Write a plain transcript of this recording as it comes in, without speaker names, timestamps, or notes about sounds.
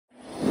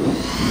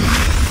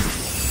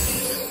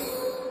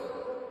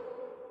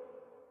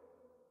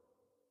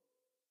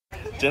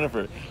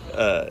Jennifer,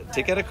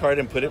 take out a card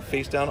and put it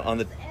face down on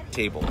the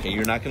table. Okay,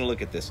 you're not going to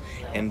look at this.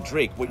 And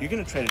Drake, what you're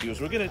going to try to do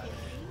is we're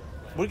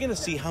going to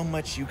see how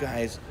much you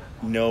guys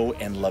know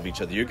and love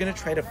each other. You're going to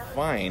try to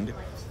find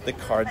the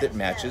card that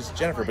matches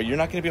Jennifer, but you're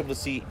not going to be able to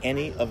see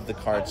any of the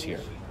cards here.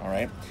 All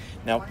right.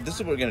 Now, this is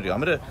what we're going to do. I'm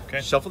going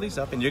to shuffle these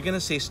up, and you're going to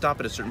say stop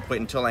at a certain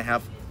point until I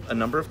have a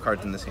number of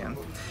cards in this hand.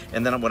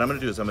 And then what I'm going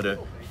to do is I'm going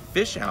to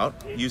fish out,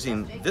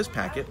 using this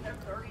packet,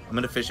 I'm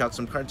going to fish out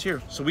some cards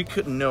here. So we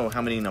couldn't know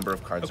how many number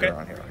of cards there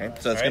are on here, okay?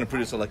 So that's going to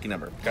produce a lucky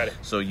number. Got it.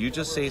 So you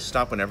just say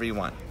stop whenever you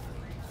want.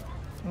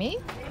 Me?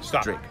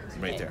 Stop. Drake,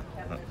 right there.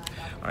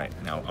 All right,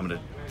 now I'm going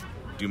to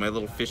do my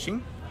little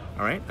fishing.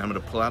 All right, I'm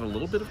going to pull out a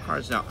little bit of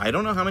cards. Now, I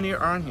don't know how many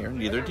are on here,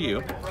 neither do you.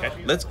 Okay.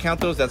 Let's count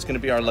those. That's going to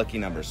be our lucky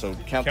number. So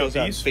count those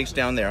out, face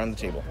down there on the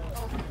table.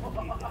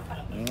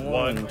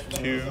 1,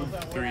 2,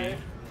 3,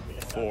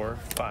 4,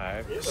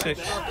 5,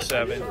 6,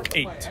 7,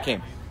 8. Okay.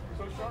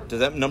 Does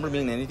that number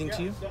mean anything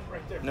to you?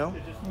 No?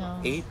 No.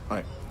 8? All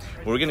right.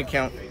 Well, we're going to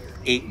count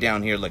 8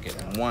 down here. Look at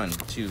it. 1,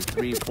 2,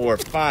 3, 4,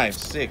 5,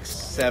 6,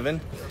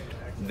 7.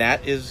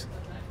 That is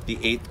the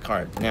 8th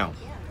card. Now,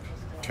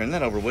 turn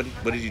that over. What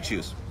did you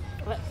choose?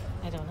 What?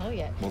 I don't know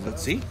yet. Well,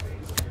 let's see.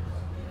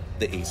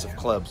 The Ace of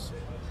Clubs.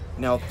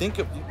 Now, think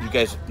of you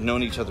guys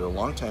known each other a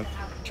long time.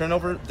 Turn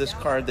over this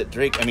card that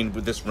Drake,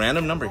 with this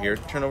random number here,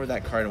 turn over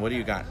that card, and what do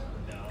you got?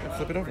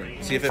 Flip it over.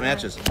 See if it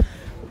matches.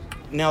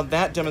 Now,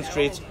 that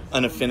demonstrates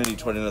an affinity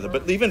toward another.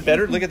 But even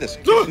better, look at this.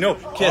 No,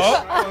 kiss.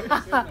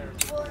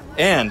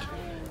 And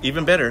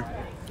even better.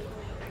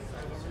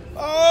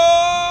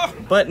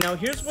 But now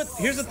here's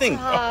the thing.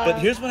 But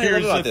here's what I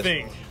love about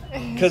this.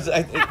 Because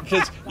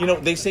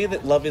they say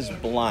that love is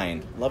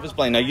blind. Love is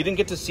blind. Now, you didn't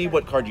get to see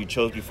what card you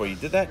chose before you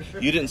did that.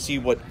 You didn't see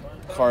what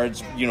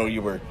cards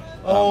you were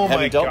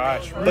having dealt.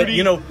 Gosh,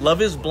 Rudy. But love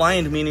is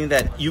blind, meaning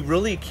that you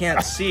really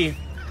can't see.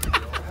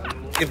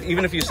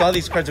 Even if you saw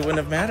these cards, it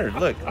wouldn't have mattered.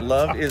 Look,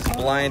 love is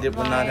blind. It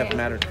would not have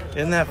mattered.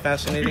 Isn't that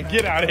fascinating?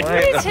 Get out of here.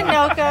 Hey,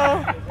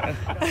 Tinoco.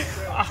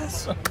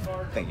 Awesome.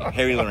 Thank you.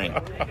 Harry Lorayne.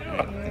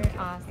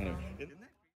 You're awesome. Anyway.